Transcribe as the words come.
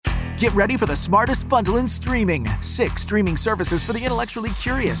Get ready for the smartest bundle in streaming. 6 streaming services for the intellectually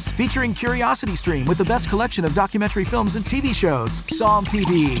curious, featuring Curiosity Stream with the best collection of documentary films and TV shows, Psalm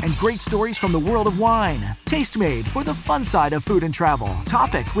TV, and great stories from the world of wine, Tastemade for the fun side of food and travel,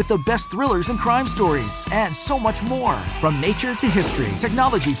 Topic with the best thrillers and crime stories, and so much more. From nature to history,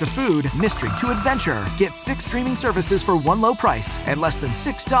 technology to food, mystery to adventure. Get 6 streaming services for one low price at less than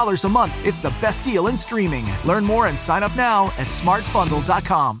 $6 a month. It's the best deal in streaming. Learn more and sign up now at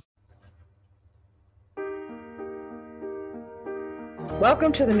smartbundle.com.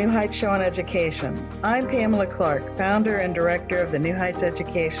 Welcome to the New Heights Show on Education. I'm Pamela Clark, founder and director of the New Heights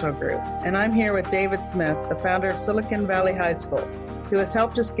Educational Group, and I'm here with David Smith, the founder of Silicon Valley High School, who has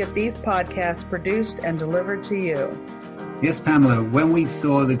helped us get these podcasts produced and delivered to you. Yes, Pamela, when we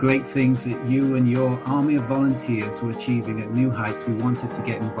saw the great things that you and your army of volunteers were achieving at New Heights, we wanted to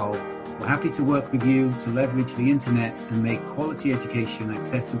get involved. We're happy to work with you to leverage the internet and make quality education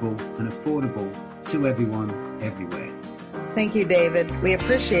accessible and affordable to everyone, everywhere. Thank you, David. We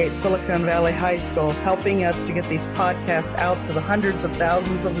appreciate Silicon Valley High School helping us to get these podcasts out to the hundreds of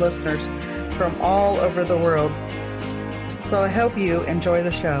thousands of listeners from all over the world. So I hope you enjoy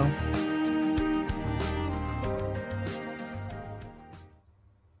the show.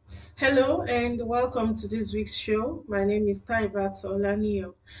 Hello and welcome to this week's show. My name is Taibat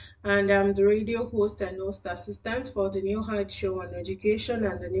Olaniyo and I'm the radio host and host assistant for the New Heights Show on Education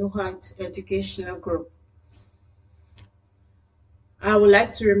and the New Heights Educational Group. I would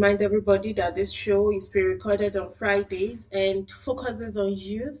like to remind everybody that this show is pre-recorded on Fridays and focuses on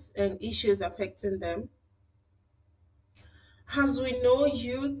youth and issues affecting them. As we know,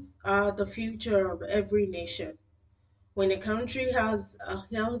 youth are the future of every nation. When a country has a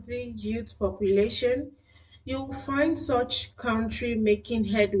healthy youth population, you'll find such country making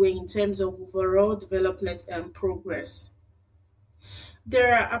headway in terms of overall development and progress.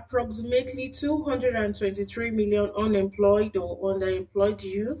 There are approximately 223 million unemployed or underemployed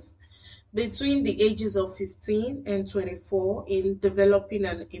youth between the ages of 15 and 24 in developing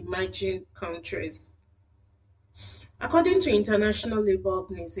and emerging countries. According to International Labour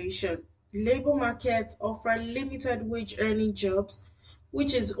Organization, labor markets offer limited wage earning jobs,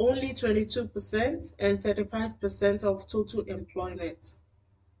 which is only 22% and 35% of total employment.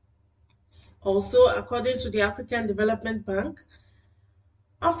 Also, according to the African Development Bank,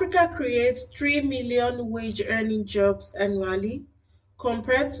 Africa creates 3 million wage earning jobs annually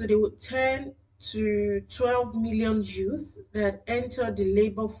compared to the 10 to 12 million youth that enter the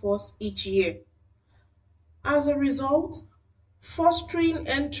labor force each year. As a result, fostering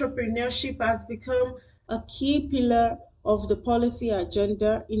entrepreneurship has become a key pillar of the policy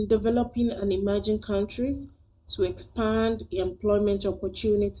agenda in developing and emerging countries to expand employment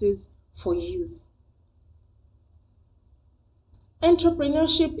opportunities for youth.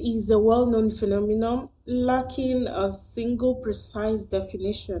 Entrepreneurship is a well-known phenomenon lacking a single precise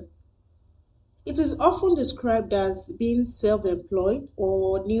definition. It is often described as being self-employed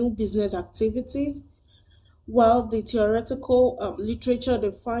or new business activities, while the theoretical literature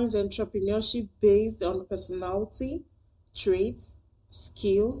defines entrepreneurship based on personality, traits,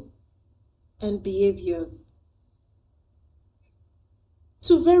 skills, and behaviors.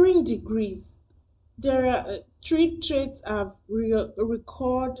 To varying degrees, there are 3 traits have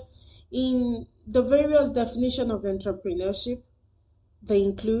recorded in the various definitions of entrepreneurship. They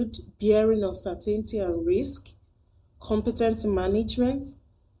include bearing uncertainty and risk, competent management,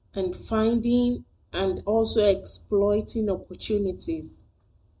 and finding and also exploiting opportunities.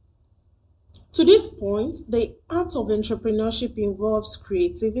 To this point, the art of entrepreneurship involves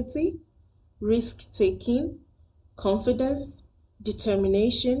creativity, risk-taking, confidence,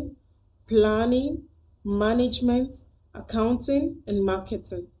 determination, planning, management, accounting, and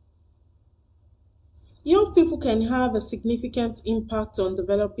marketing. Young people can have a significant impact on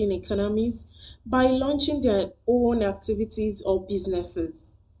developing economies by launching their own activities or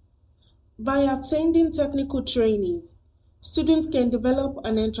businesses. By attending technical trainings, students can develop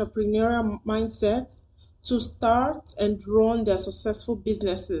an entrepreneurial mindset to start and run their successful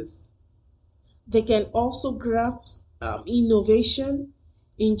businesses. They can also grasp innovation,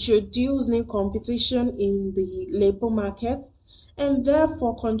 introduce new competition in the labor market, and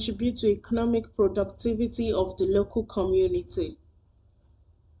therefore contribute to economic productivity of the local community.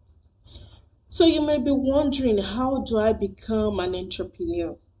 So you may be wondering, how do I become an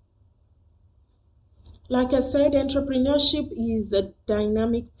entrepreneur? Like I said, entrepreneurship is a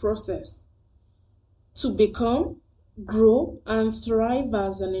dynamic process. To become, grow, and thrive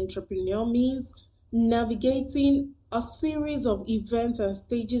as an entrepreneur means navigating a series of events and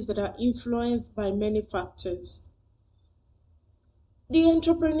stages that are influenced by many factors. The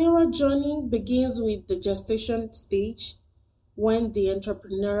entrepreneurial journey begins with the gestation stage when the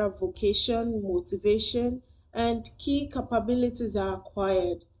entrepreneurial vocation, motivation, and key capabilities are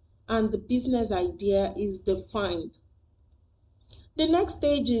acquired and the business idea is defined. The next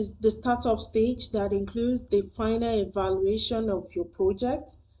stage is the startup stage that includes the final evaluation of your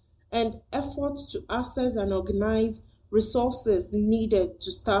project and efforts to access and organize resources needed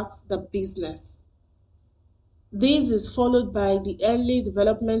to start the business. This is followed by the early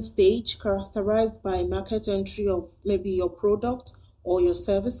development stage, characterized by market entry of maybe your product or your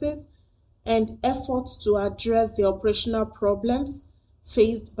services and efforts to address the operational problems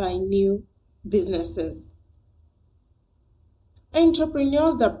faced by new businesses.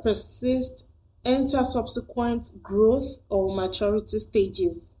 Entrepreneurs that persist enter subsequent growth or maturity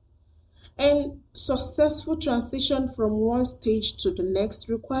stages. And successful transition from one stage to the next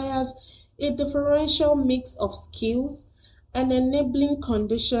requires a differential mix of skills and enabling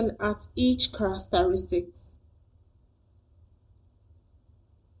condition at each characteristics.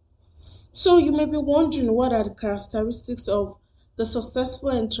 So you may be wondering what are the characteristics of the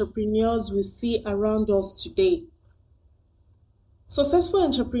successful entrepreneurs we see around us today. Successful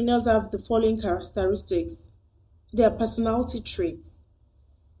entrepreneurs have the following characteristics. Their personality traits.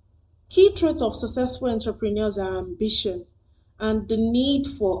 Key traits of successful entrepreneurs are ambition and the need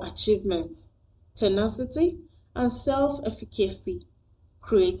for achievement, tenacity and self-efficacy,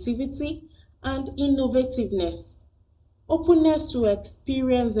 creativity and innovativeness, openness to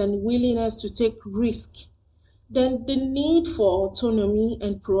experience and willingness to take risk, then the need for autonomy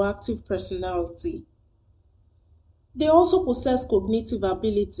and proactive personality. They also possess cognitive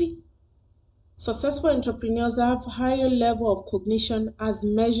ability. Successful entrepreneurs have higher level of cognition as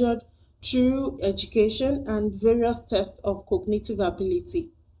measured through education and various tests of cognitive ability.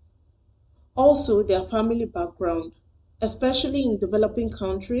 Also, their family background, especially in developing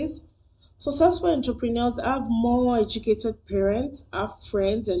countries. Successful entrepreneurs have more educated parents, have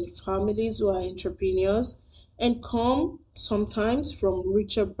friends and families who are entrepreneurs, and come sometimes from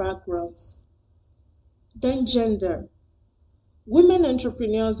richer backgrounds. Then gender. Women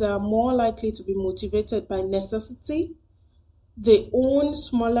entrepreneurs are more likely to be motivated by necessity, they own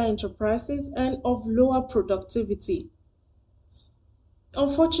smaller enterprises, and of lower productivity.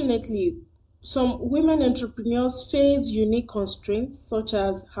 Unfortunately, some women entrepreneurs face unique constraints such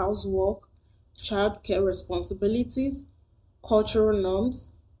as housework, childcare responsibilities, cultural norms,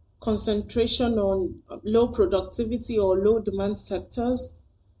 concentration on low productivity or low demand sectors,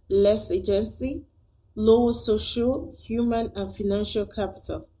 less agency, lower social, human, and financial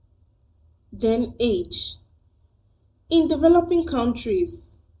capital. Then age. In developing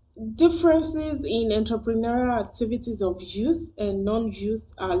countries, differences in entrepreneurial activities of youth and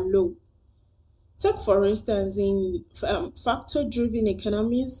non-youth are low. Take for instance, in factor-driven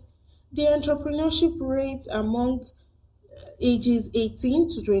economies, the entrepreneurship rate among ages 18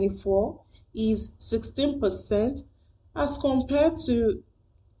 to 24 is 16% as compared to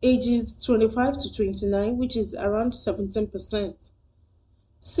ages 25 to 29, which is around 17%.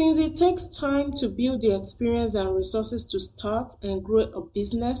 Since it takes time to build the experience and resources to start and grow a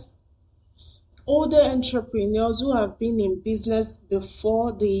business, older entrepreneurs who have been in business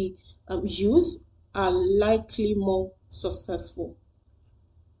before the youth are likely more successful.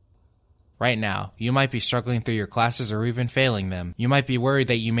 Right now, you might be struggling through your classes or even failing them. You might be worried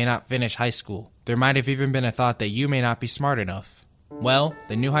that you may not finish high school. There might have even been a thought that you may not be smart enough. Well,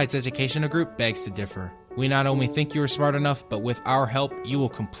 the New Heights Educational Group begs to differ. We not only think you are smart enough, but with our help, you will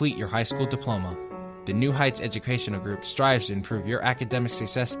complete your high school diploma. The New Heights Educational Group strives to improve your academic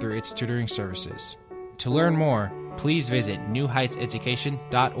success through its tutoring services. To learn more, please visit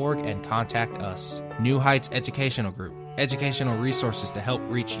newheightseducation.org and contact us. New Heights Educational Group, educational resources to help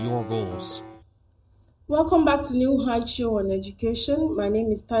reach your goals. Welcome back to New Heights Show on Education. My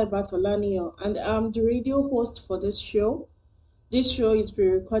name is Tai Bartolaniyo and I'm the radio host for this show. This show is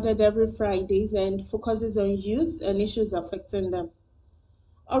pre-recorded every Fridays and focuses on youth and issues affecting them.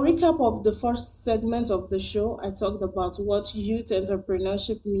 A recap of the first segment of the show, I talked about what youth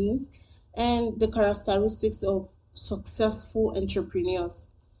entrepreneurship means and the characteristics of successful entrepreneurs.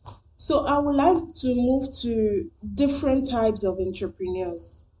 So I would like to move to different types of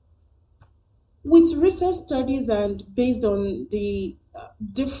entrepreneurs. With recent studies and based on the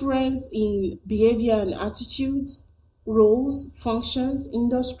difference in behavior and attitudes, roles, functions,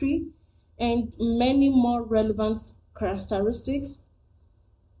 industry, and many more relevant characteristics,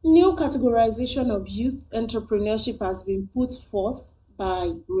 new categorization of youth entrepreneurship has been put forth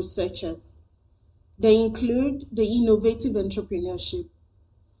by researchers. They include the innovative entrepreneurship.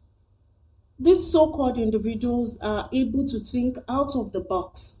 These so called individuals are able to think out of the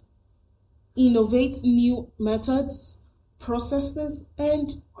box, innovate new methods, processes,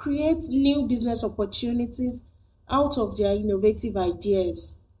 and create new business opportunities out of their innovative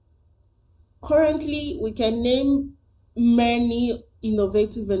ideas. Currently, we can name many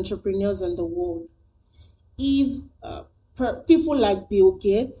innovative entrepreneurs in the world. If people like Bill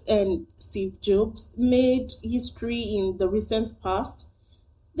Gates and Steve Jobs made history in the recent past,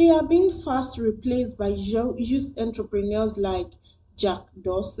 they are being fast replaced by youth entrepreneurs like Jack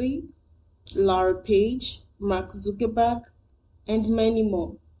Dorsey, Larry Page, Mark Zuckerberg, and many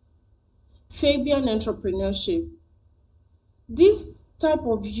more. Fabian entrepreneurship. This type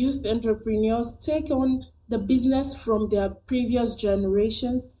of youth entrepreneurs take on the business from their previous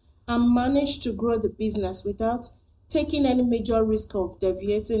generations and manage to grow the business without taking any major risk of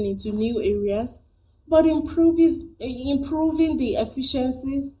deviating into new areas, but improving the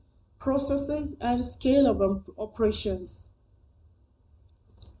efficiencies, processes, and scale of operations.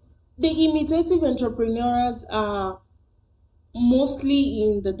 The imitative entrepreneurs are mostly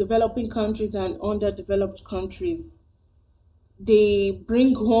in the developing countries and underdeveloped countries. They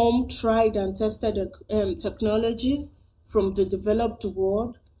bring home tried and tested technologies from the developed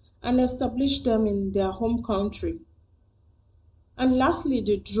world and establish them in their home country. And lastly,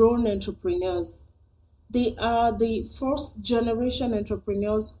 the drone entrepreneurs. They are the first generation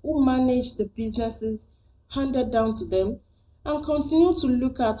entrepreneurs who manage the businesses handed down to them and continue to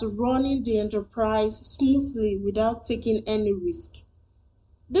look at running the enterprise smoothly without taking any risk.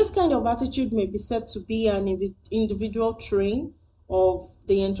 This kind of attitude may be said to be an individual trait of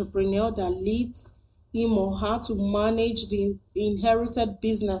the entrepreneur that leads him or her to manage the inherited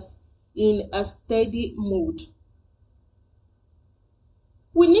business in a steady mode.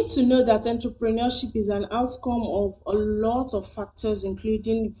 We need to know that entrepreneurship is an outcome of a lot of factors,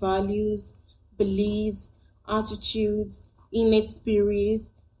 including values, beliefs, attitudes, innate spirit,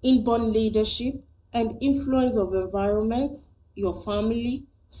 inborn leadership, and influence of environment, your family,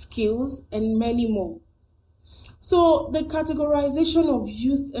 skills, and many more. So, the categorization of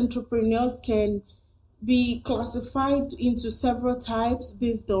youth entrepreneurs can be classified into several types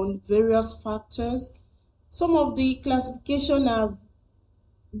based on various factors. Some of the classification have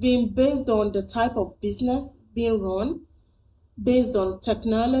been based on the type of business being run, based on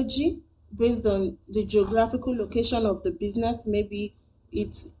technology, based on the geographical location of the business, maybe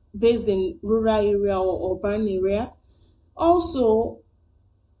it's based in rural area or urban area. Also,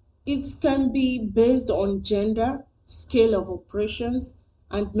 it can be based on gender, scale of operations,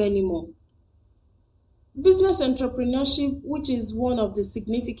 and many more. Business entrepreneurship, which is one of the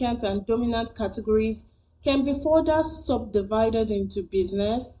significant and dominant categories, can be further subdivided into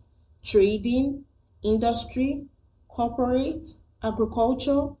business, trading, industry, corporate,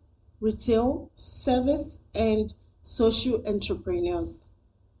 agriculture, retail, service, and social entrepreneurs.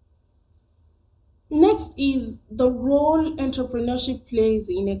 Next is the role entrepreneurship plays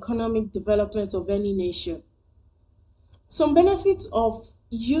in economic development of any nation. Some benefits of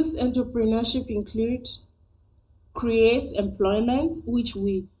youth entrepreneurship include create employment, which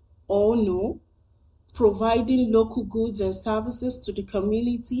we all know, providing local goods and services to the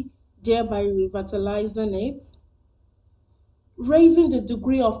community, thereby revitalizing it, raising the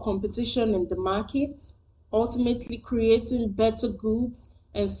degree of competition in the market, ultimately creating better goods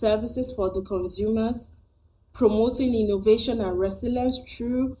and services for the consumers, promoting innovation and resilience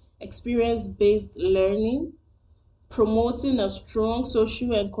through experience-based learning, promoting a strong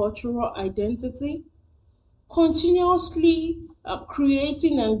social and cultural identity, continuously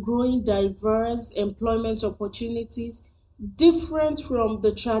creating and growing diverse employment opportunities different from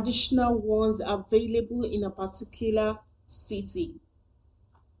the traditional ones available in a particular city.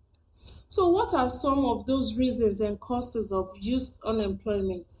 So, what are some of those reasons and causes of youth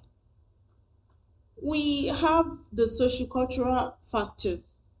unemployment? We have the sociocultural factor.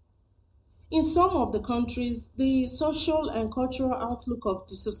 In some of the countries, the social and cultural outlook of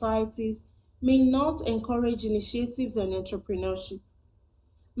the societies may not encourage initiatives and entrepreneurship.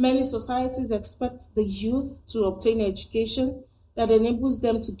 Many societies expect the youth to obtain education that enables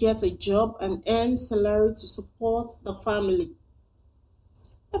them to get a job and earn salary to support the family.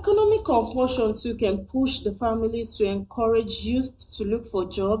 Economic compulsion too can push the families to encourage youth to look for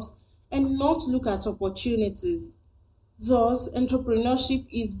jobs and not look at opportunities. Thus, entrepreneurship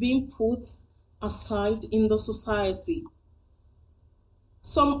is being put aside in the society.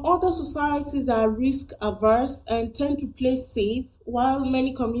 Some other societies are risk averse and tend to play safe, while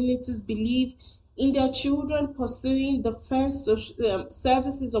many communities believe in their children pursuing the first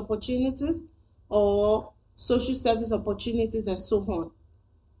services opportunities or social service opportunities and so on.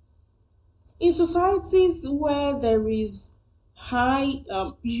 In societies where there is high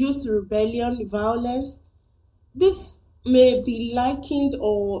youth rebellion, violence, this may be likened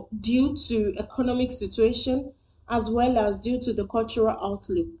or due to economic situation as well as due to the cultural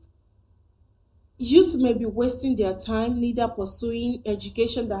outlook. Youth may be wasting their time neither pursuing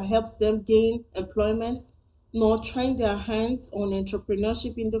education that helps them gain employment nor trying their hands on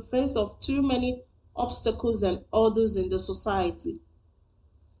entrepreneurship in the face of too many obstacles and others in the society.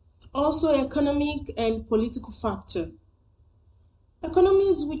 Also, economic and political factor.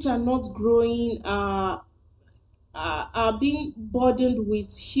 Economies which are not growing are being burdened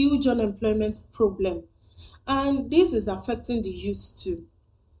with huge unemployment problem, and this is affecting the youth too.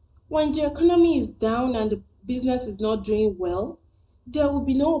 When the economy is down and the business is not doing well, there will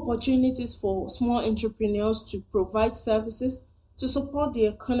be no opportunities for small entrepreneurs to provide services to support the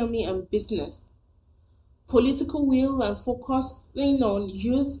economy and business. Political will and focusing on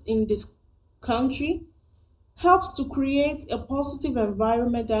youth in this country helps to create a positive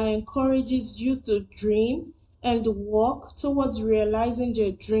environment that encourages youth to dream and work towards realizing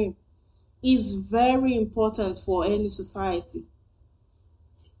their dream is very important for any society.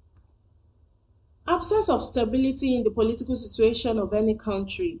 Absence of stability in the political situation of any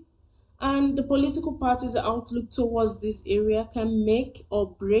country and the political party's outlook towards this area can make or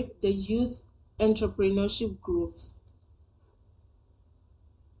break the youth entrepreneurship growth.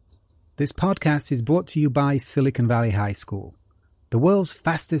 This podcast is brought to you by Silicon Valley High School, the world's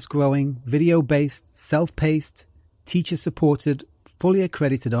fastest growing, video-based, self-paced, teacher-supported, fully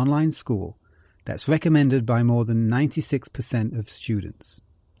accredited online school that's recommended by more than 96% of students.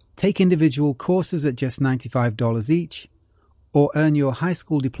 Take individual courses at just $95 each, or earn your high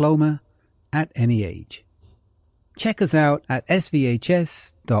school diploma at any age. Check us out at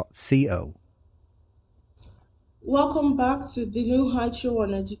svhs.co. Welcome back to the New Heights Show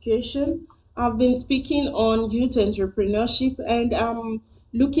on Education. I've been speaking on youth entrepreneurship and I'm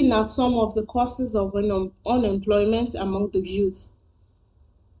looking at some of the causes of unemployment among the youth.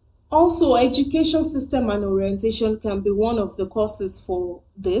 Also, education system and orientation can be one of the causes for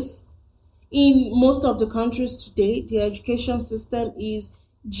this. In most of the countries today, the education system is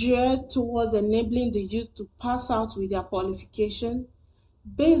geared towards enabling the youth to pass out with their qualification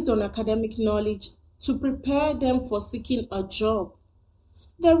based on academic knowledge to prepare them for seeking a job.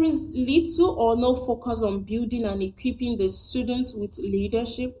 There is little or no focus on building and equipping the students with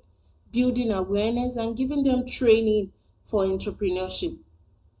leadership, building awareness, and giving them training for entrepreneurship.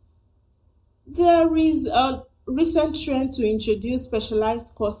 There is a recent trend to introduce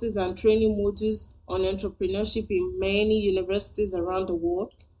specialized courses and training modules on entrepreneurship in many universities around the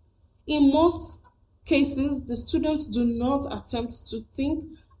world. In most cases, the students do not attempt to think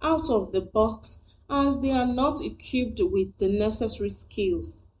out of the box as they are not equipped with the necessary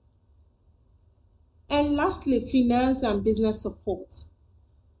skills. And lastly, finance and business support.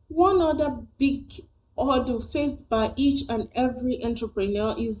 One other big hurdle faced by each and every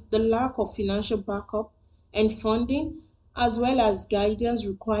entrepreneur is the lack of financial backup and funding, as well as guidance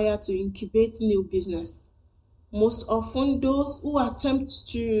required to incubate new business. Most often, those who attempt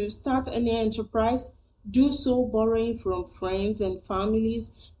to start any enterprise do so borrowing from friends and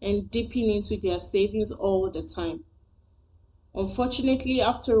families and dipping into their savings all the time. Unfortunately,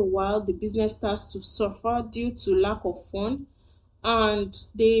 after a while, the business starts to suffer due to lack of funds and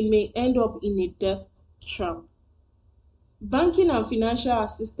they may end up in a debt trap. Banking and financial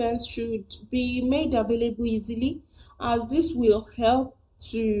assistance should be made available easily as this will help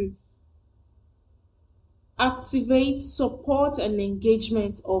to activate support and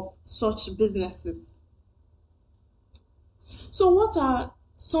engagement of such businesses. So what are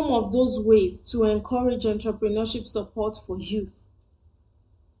some of those ways to encourage entrepreneurship support for youth?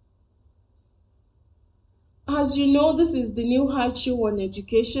 As you know, this is the New Heights Show on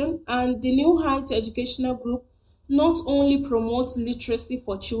Education, and the New Heights Educational Group not only promotes literacy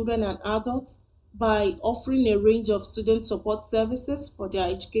for children and adults by offering a range of student support services for their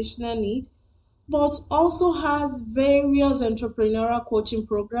educational need, but also has various entrepreneurial coaching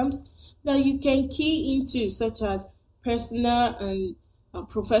programs that you can key into, such as personal and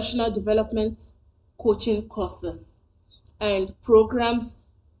professional development coaching courses and programs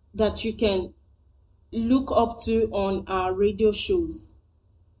that you can look up to on our radio shows.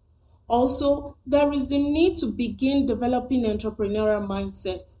 Also, there is the need to begin developing entrepreneurial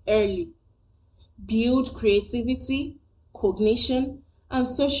mindset early, build creativity, cognition, and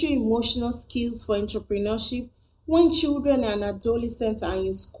socio-emotional skills for entrepreneurship when children and adolescents are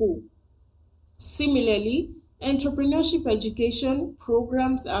in school. Similarly, entrepreneurship education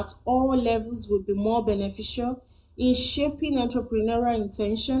programs at all levels will be more beneficial in shaping entrepreneurial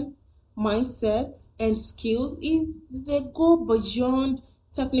intention, mindsets, and skills if they go beyond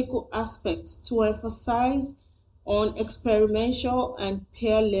technical aspects to emphasize on experiential and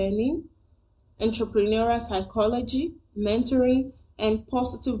peer learning, entrepreneurial psychology, mentoring, and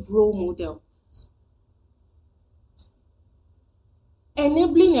positive role model.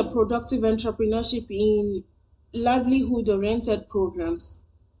 Enabling a productive entrepreneurship in livelihood-oriented programs.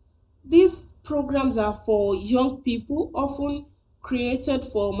 These programs are for young people, often created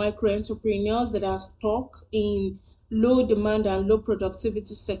for micro-entrepreneurs that are stuck in low demand and low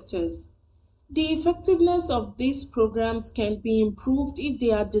productivity sectors. The effectiveness of these programs can be improved if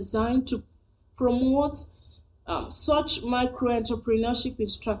they are designed to promote such micro-entrepreneurship in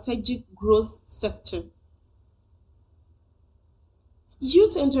strategic growth sector.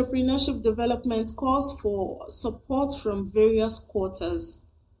 Youth entrepreneurship development calls for support from various quarters.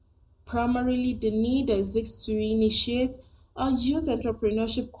 Primarily, the need exists to initiate a youth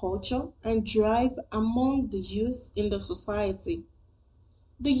entrepreneurship culture and drive among the youth in the society.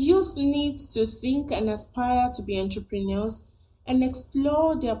 The youth needs to think and aspire to be entrepreneurs and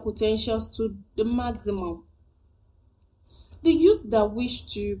explore their potentials to the maximum. The youth that wish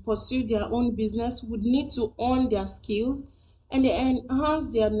to pursue their own business would need to own their skills and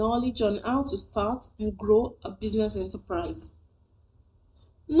enhance their knowledge on how to start and grow a business enterprise.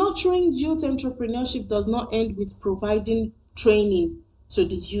 Nurturing youth entrepreneurship does not end with providing training to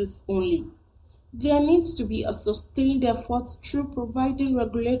the youth only. There needs to be a sustained effort through providing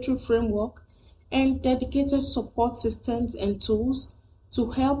regulatory framework and dedicated support systems and tools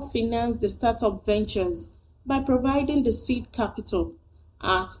to help finance the startup ventures by providing the seed capital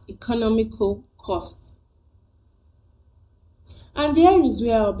at economical cost. And there is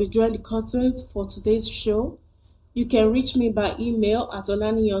where I'll be drawing the curtains for today's show. You can reach me by email at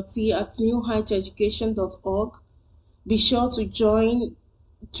olaniyoti@newheightseducation.org. Be sure to join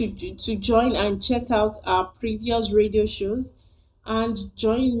and check out our previous radio shows, and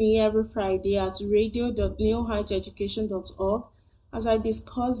join me every Friday at radio.newheightseducation.org as I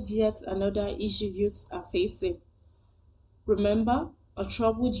discuss yet another issue youths are facing. Remember, a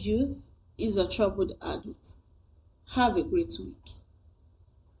troubled youth is a troubled adult. Have a great week.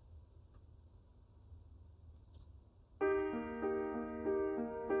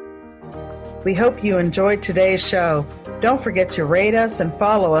 We hope you enjoyed today's show. Don't forget to rate us and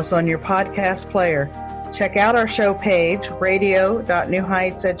follow us on your podcast player. Check out our show page,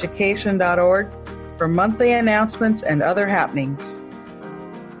 radio.newheightseducation.org, for monthly announcements and other happenings.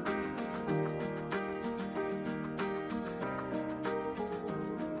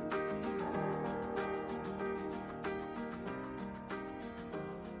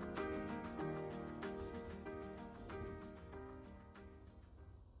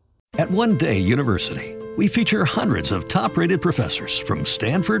 At One Day University, we feature hundreds of top-rated professors from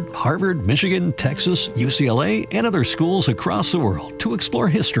Stanford, Harvard, Michigan, Texas, UCLA, and other schools across the world to explore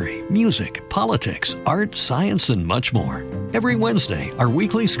history, music, politics, art, science, and much more. Every Wednesday, our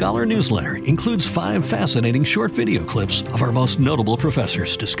weekly scholar newsletter includes 5 fascinating short video clips of our most notable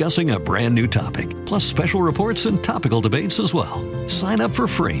professors discussing a brand new topic, plus special reports and topical debates as well. Sign up for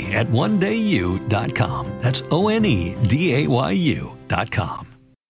free at onedayu.com. That's ONEDAYU.com.